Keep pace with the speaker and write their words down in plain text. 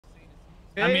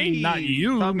I mean, not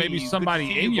you. Tommy, maybe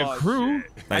somebody in your crew.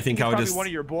 I think I would just one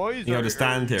of your boys. I would just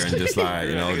stand here and just like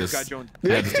just.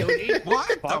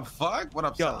 What the fuck? What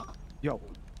up, yo,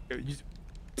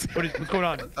 what's going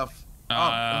on? What the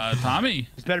Tommy.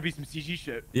 There's better be some CG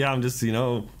shit. Yeah, I'm just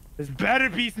There's better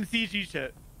be some CG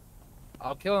shit.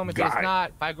 I'll kill him if it's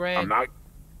not. 5 grand.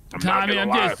 Tommy,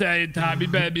 I'm just saying, Tommy,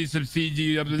 better be some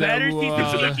CG up there. Better see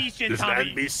some CG shit,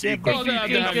 Tommy.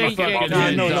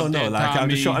 No. Like I'm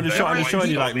just showing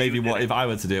you like maybe what if I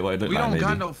were to do it, what it look like. We maybe. don't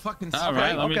got no fucking. All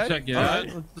right, let me check it out.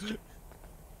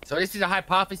 So this is a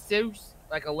hypothesis,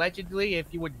 like allegedly, if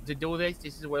you were to do this,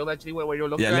 this is what allegedly what you're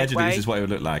looking at. Yeah, allegedly this is what it would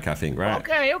look like. I think, right?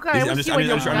 Okay. I'm just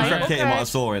replicating what I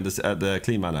saw in at the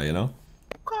clean manor, you know.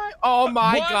 Okay. Oh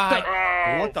my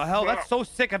god. What the hell? That's so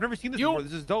sick. I've never seen this before.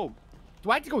 This is dope. Do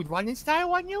I have to go running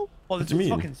style on you? Oh, this is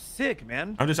fucking sick,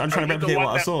 man. I'm trying to replicate what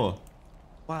I saw.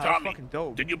 Wow, that's fucking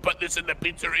dope. Did you put this in the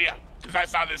pizzeria? Because I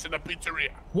saw this in the pizzeria.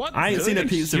 What? I ain't seen a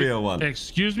pizzeria one.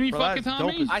 Excuse me, fucking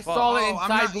Tommy? I saw it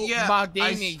inside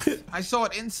Maldini's. I saw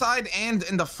it inside and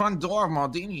in the front door of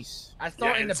Maldini's. I saw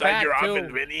it in the inside back your too.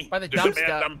 oven, Vinny. By the There's a man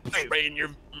dumpster. done spraying your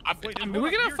oven. I mean, we're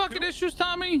gonna have fucking issues,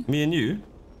 Tommy. Me and you?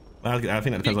 I think that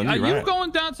depends on you, right? Are you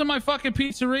going down to my fucking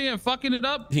pizzeria and fucking it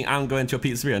up? You think I'm going to a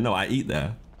pizzeria? No, I eat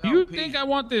there. You think I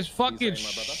want this fucking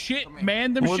shit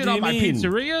Mandem shit on my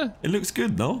pizzeria? It looks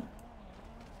good, though.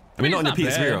 I mean, not in the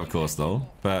pizzeria, of course, though.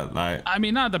 But like, I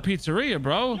mean, not the pizzeria,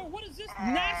 bro. Yo, what is this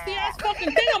nasty ass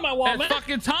fucking thing on my wall, man? It's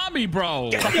fucking Tommy,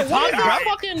 bro. Yo, what is that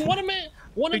fucking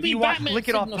wanna be Batman lick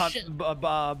it off, shit?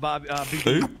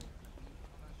 who?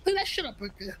 Clean that shit up right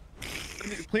there.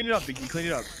 Clean it up, Biggie. Clean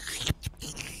it up.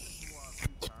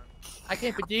 I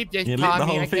can't believe this, You Tommy. lick the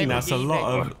whole thing. That's a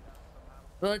lot of.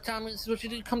 Well, Tommy, this is what you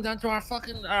did. Come down to our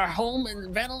home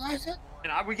and vandalize it.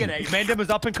 And we get it. Mandem is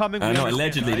up and coming. I know.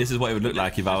 Allegedly, this is what it would look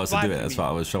like if I was to do it. That's what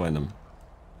I was showing them.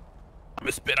 I'm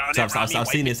gonna spit on So it. I've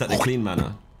seen this at the clean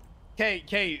manor.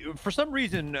 K, for some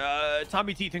reason,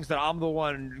 Tommy T thinks that I'm the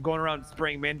one going around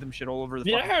spraying Mandem shit all over the.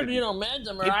 Yeah, I heard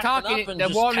Mandem are Keep acting talking. up and The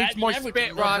just wall needs tagging more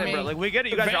everything, spit, Ronnie. Like we get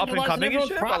it. You guys are up and coming and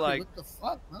shit. But like, what the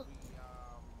fuck, man?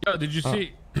 Yo, did you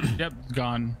see? Yep,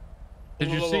 gone. Did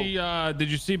you see?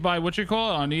 Did you see by what you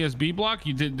call it on ESB block?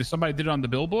 Somebody did it on the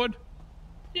billboard.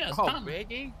 Yeah, it's Oh, Tommy.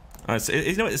 Reggie.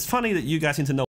 You know, it's funny that you guys seem to know